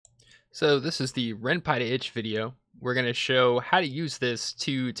So this is the Renpy-to-Itch video. We're going to show how to use this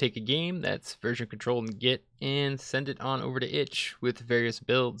to take a game that's version controlled in Git and send it on over to Itch with various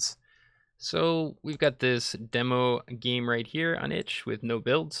builds. So we've got this demo game right here on Itch with no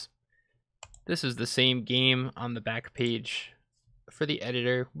builds. This is the same game on the back page for the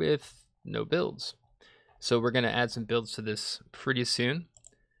editor with no builds. So we're going to add some builds to this pretty soon.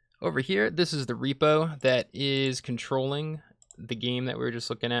 Over here, this is the repo that is controlling the game that we were just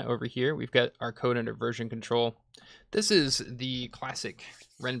looking at over here. We've got our code under version control. This is the classic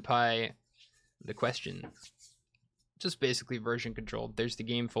Renpy, the question. Just basically version controlled. There's the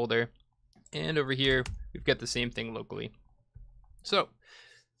game folder. And over here, we've got the same thing locally. So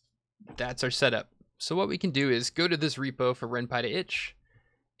that's our setup. So what we can do is go to this repo for Renpy-to-Itch,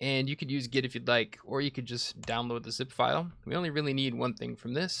 and you could use Git if you'd like, or you could just download the zip file. We only really need one thing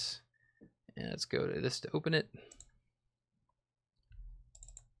from this. And let's go to this to open it.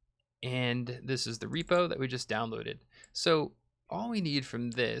 And this is the repo that we just downloaded. So all we need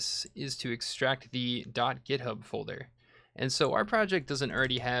from this is to extract the .github folder. And so our project doesn't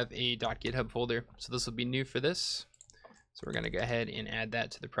already have a .github folder, so this will be new for this. So we're going to go ahead and add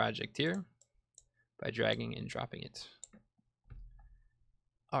that to the project here by dragging and dropping it.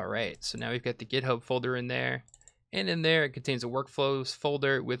 All right, so now we've got the GitHub folder in there, and in there it contains a workflows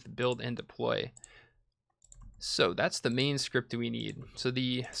folder with build and deploy. So that's the main script we need. So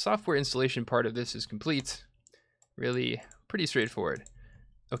the software installation part of this is complete. Really pretty straightforward.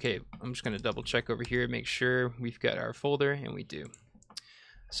 Okay, I'm just going to double check over here, make sure we've got our folder, and we do.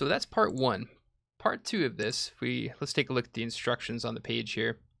 So that's part one. Part two of this, let's take a look at the instructions on the page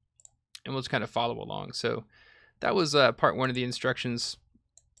here, and we'll just kind of follow along. So that was part one of the instructions.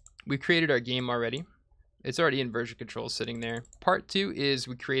 We created our game already. It's already in version control sitting there. Part two is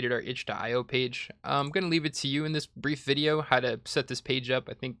we created our itch.io page. I'm going to leave it to you in this brief video how to set this page up.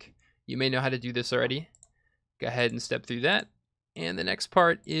 I think you may know how to do this already. Go ahead and step through that. And the next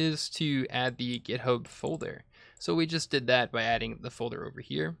part is to add the GitHub folder. So we just did that by adding the folder over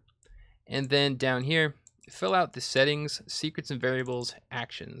here. And then down here, fill out the settings, secrets and variables,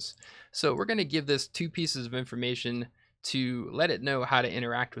 actions. So we're going to give this two pieces of information to let it know how to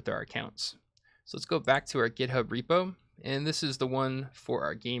interact with our accounts. So let's go back to our GitHub repo, and this is the one for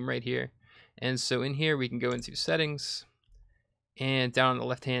our game right here. And so in here we can go into settings, and down on the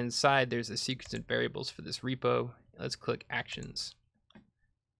left hand side there's the secrets and variables for this repo. Let's click actions.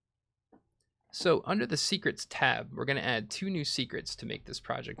 So under the secrets tab, we're going to add two new secrets to make this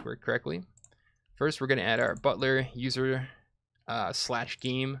project work correctly. First, we're going to add our butler user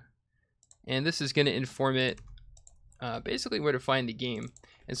 /game, and this is going to inform it basically where to find the game.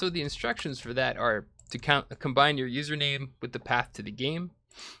 And so the instructions for that are to combine your username with the path to the game.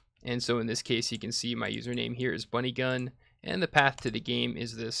 And so in this case, you can see my username here is bunnygun, and the path to the game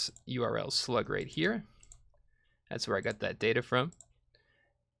is this URL slug right here. That's where I got that data from.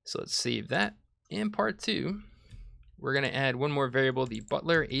 So let's save that. In part two, we're going to add one more variable, the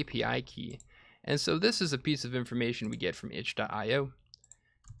butler API key. And so this is a piece of information we get from itch.io.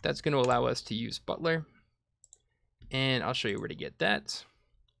 That's going to allow us to use butler. And I'll show you where to get that.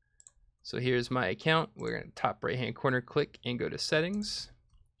 So here's my account. We're going to top right hand corner click and go to settings.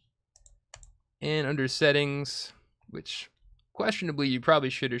 And under settings, which questionably you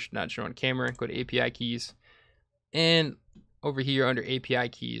probably should or should not show on camera, go to API keys. And over here under API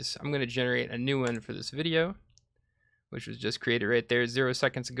keys, I'm going to generate a new one for this video, which was just created right there 0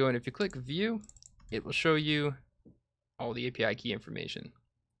 seconds ago. And if you click view, it will show you all the API key information.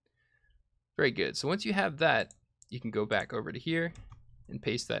 Very good. So once you have that, you can go back over to here and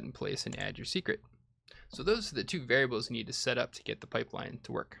paste that in place and add your secret. So those are the two variables you need to set up to get the pipeline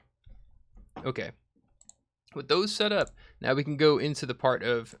to work. Okay, with those set up, now we can go into the part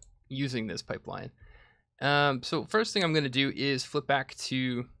of using this pipeline. So first thing I'm going to do is flip back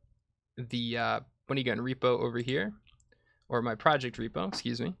to the bunnygun repo over here, or my project repo,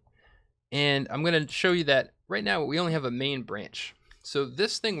 excuse me. And I'm going to show you that right now we only have a main branch. So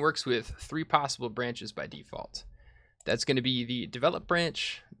this thing works with 3 possible branches by default. That's going to be the develop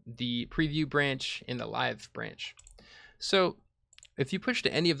branch, the preview branch, and the live branch. So if you push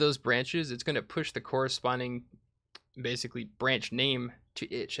to any of those branches, it's going to push the corresponding basically branch name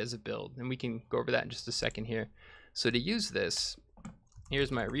to itch as a build. And we can go over that in just a second here. So to use this,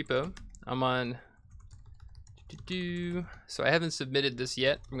 here's my repo. I'm on, so I haven't submitted this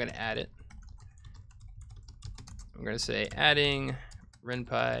yet. I'm going to add it. I'm going to say adding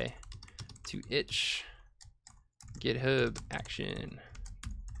Renpy-to-Itch GitHub action.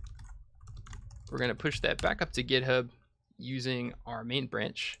 We're going to push that back up to GitHub using our main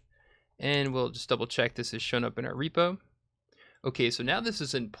branch, and we'll just double check this has shown up in our repo. Okay, so now this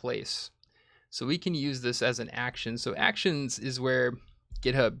is in place. So we can use this as an action. So actions is where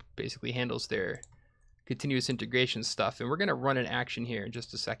GitHub basically handles their continuous integration stuff. And we're going to run an action here in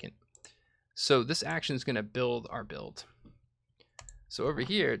just a second. So this action is going to build our build. So over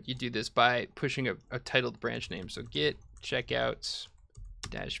here, you do this by pushing a titled branch name. So git checkout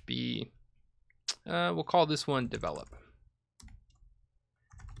 -b. We'll call this one develop.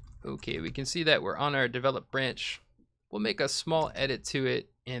 Okay, we can see that we're on our develop branch. We'll make a small edit to it,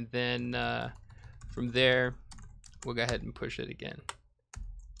 and then from there, we'll go ahead and push it again.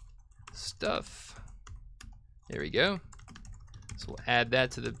 Stuff. There we go. So we'll add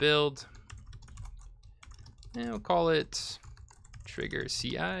that to the build. And we'll call it trigger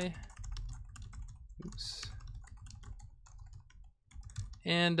CI. Oops.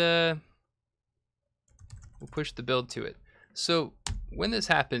 And we'll push the build to it. So when this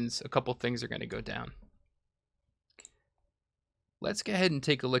happens, a couple things are going to go down. Let's go ahead and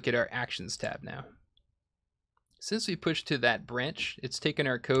take a look at our actions tab now. Since we pushed to that branch, it's taken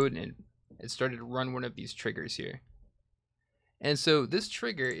our code and it started to run one of these triggers here. And so this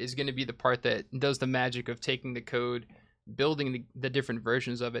trigger is going to be the part that does the magic of taking the code, building the different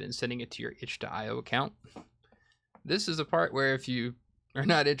versions of it, and sending it to your itch.io account. This is a part where if you are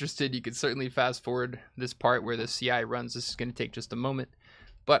not interested, you could certainly fast forward this part where the CI runs. This is going to take just a moment,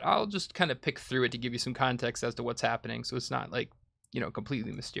 but I'll just kind of pick through it to give you some context as to what's happening, so it's not like, you know,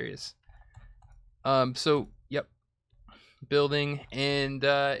 completely mysterious. So yep, building, and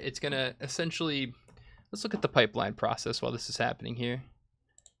it's going to essentially, let's look at the pipeline process while this is happening here.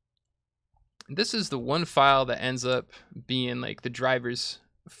 This is the one file that ends up being like the driver's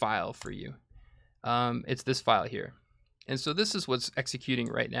file for you. It's this file here. And so this is what's executing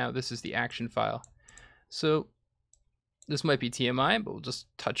right now. This is the action file. So this might be TMI, but we'll just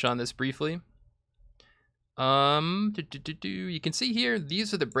touch on this briefly. You can see here,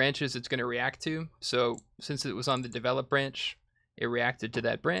 these are the branches it's going to react to. So since it was on the develop branch, it reacted to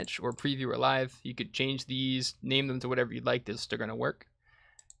that branch, or preview or live. You could change these, name them to whatever you'd like. They're still going to work.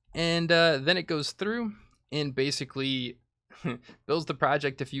 And then it goes through and basically builds the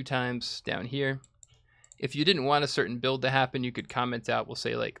project a few times down here. If you didn't want a certain build to happen, you could comment out, we'll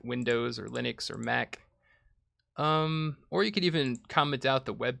say like Windows or Linux or Mac. Or you could even comment out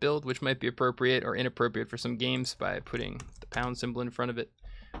the web build, which might be appropriate or inappropriate for some games by putting the pound symbol in front of it.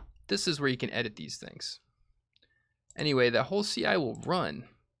 This is where you can edit these things. Anyway, the whole CI will run,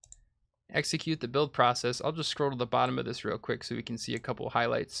 execute the build process. I'll just scroll to the bottom of this real quick so we can see a couple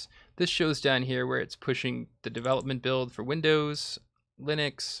highlights. This shows down here where it's pushing the development build for Windows,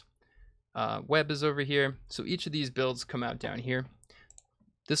 Linux, web is over here. So each of these builds come out down here.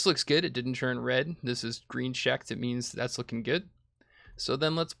 This looks good. It didn't turn red. This is green checked. It means that's looking good. So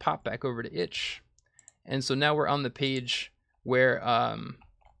then let's pop back over to itch. And so now we're on the page where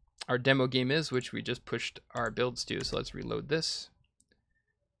our demo game is, which we just pushed our builds to. So let's reload this.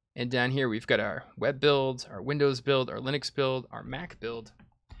 And down here, we've got our web build, our Windows build, our Linux build, our Mac build.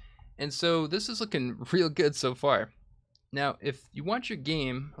 And so this is looking real good so far. Now, if you want your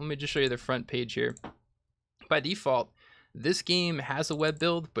game, let me just show you the front page here. By default, this game has a web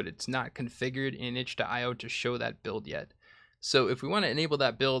build, but it's not configured in itch.io to show that build yet. So if we want to enable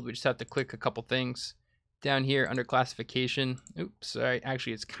that build, we just have to click a couple things. Down here under classification, oops, sorry,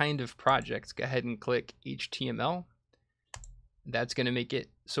 actually it's kind of projects. Go ahead and click HTML. That's going to make it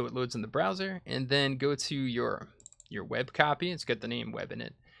so it loads in the browser, and then go to your web copy. It's got the name web in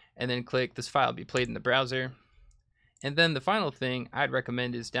it, and then click this file be played in the browser. And then the final thing I'd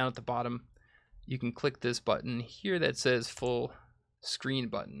recommend is down at the bottom, you can click this button here that says full screen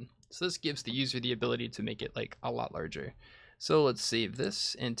button. So this gives the user the ability to make it like a lot larger. So let's save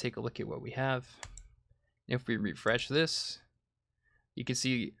this and take a look at what we have. If we refresh this, you can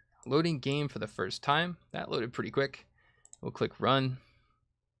see loading game for the first time. That loaded pretty quick. We'll click run,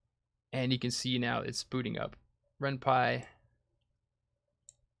 and you can see now it's booting up Renpy.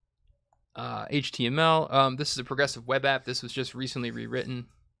 HTML. This is a progressive web app. This was just recently rewritten.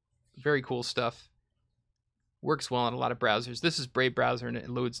 Very cool stuff. Works well on a lot of browsers. This is Brave browser, and it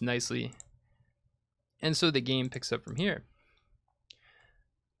loads nicely. And so the game picks up from here.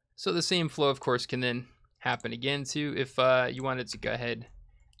 So the same flow, of course, can then happen again too. If you wanted to go ahead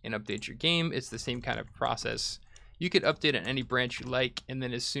and update your game, it's the same kind of process. You could update on any branch you like, and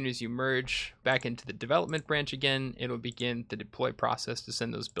then as soon as you merge back into the development branch again, it'll begin the deploy process to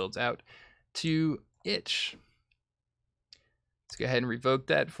send those builds out to itch. Let's go ahead and revoke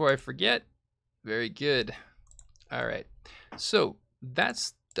that before I forget. Very good. All right, so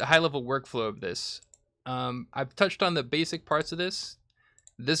that's the high-level workflow of this. I've touched on the basic parts of this.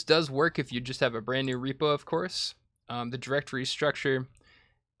 This does work if you just have a brand new repo, of course. The directory structure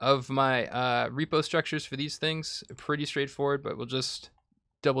of my repo structures for these things are pretty straightforward, but we'll just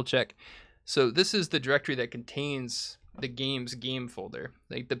double check. So this is the directory that contains the game's game folder,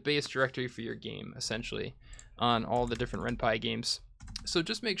 like the base directory for your game, essentially, on all the different Renpy games. So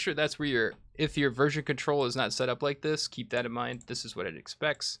just make sure that's where if your version control is not set up like this, keep that in mind. This is what it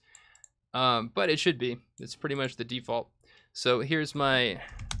expects. But it should be. It's pretty much the default. So here's the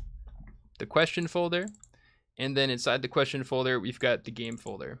question folder. And then inside the question folder, we've got the game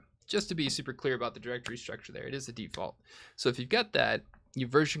folder. Just to be super clear about the directory structure there, it is the default. So if you've got that, you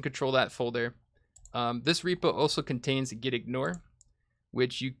version control that folder. This repo also contains a git ignore,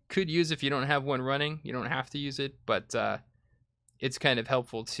 which you could use if you don't have one running. You don't have to use it, but it's kind of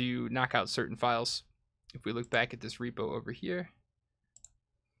helpful to knock out certain files. If we look back at this repo over here,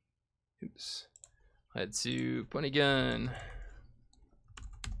 oops, let's do Ponygun.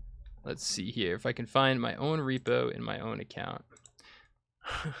 Let's see here if I can find my own repo in my own account.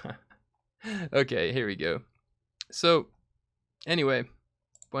 Okay, here we go. So anyway,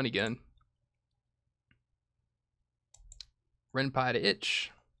 Ponygun.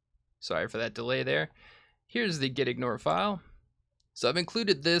 Renpy-to-Itch. Sorry for that delay there. Here's the git ignore file. So I've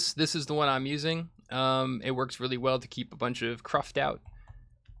included this. This is the one I'm using. It works really well to keep a bunch of cruft out.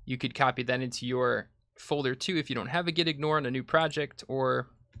 You could copy that into your folder too if you don't have a git ignore in a new project, or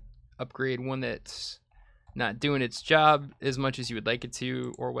upgrade one that's not doing its job as much as you would like it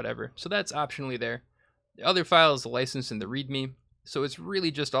to, or whatever. So that's optionally there. The other file is the license and the README. So it's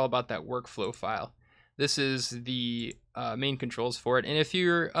really just all about that workflow file. This is the main controls for it. And if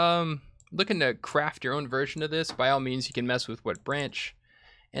you're looking to craft your own version of this, by all means, you can mess with what branch.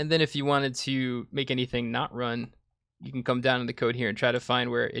 And then if you wanted to make anything not run, you can come down in the code here and try to find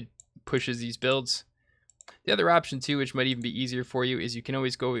where it pushes these builds. The other option too, which might even be easier for you, is you can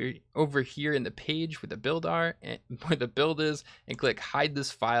always go over here in the page where the build is, and click hide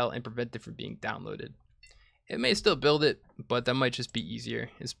this file and prevent it from being downloaded. It may still build it, but that might just be easier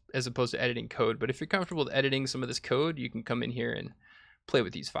as opposed to editing code. But if you're comfortable with editing some of this code, you can come in here and play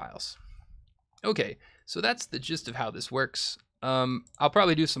with these files. Okay, so that's the gist of how this works. I'll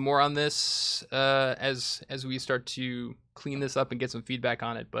probably do some more on this as we start to clean this up and get some feedback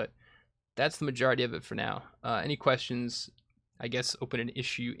on it, but that's the majority of it for now. Any questions, I guess open an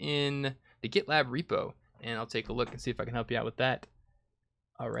issue in the GitLab repo, and I'll take a look and see if I can help you out with that.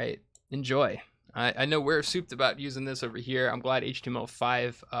 All right, enjoy. I know we're souped about using this over here. I'm glad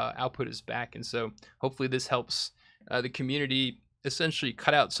HTML5 output is back, and so hopefully this helps the community essentially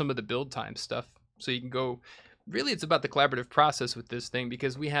cut out some of the build time stuff. So you can go, really it's about the collaborative process with this thing,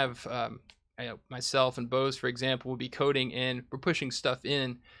 because we have, myself and Bose, for example, will be coding and we're pushing stuff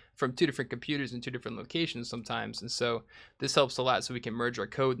in from 2 different computers in 2 different locations sometimes. And so this helps a lot, so we can merge our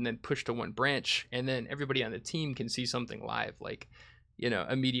code and then push to one branch, and then everybody on the team can see something live, like,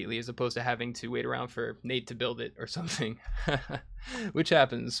 immediately, as opposed to having to wait around for Nate to build it or something, which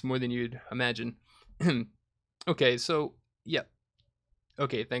happens more than you'd imagine. Okay, so, yep.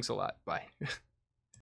 Okay, thanks a lot. Bye.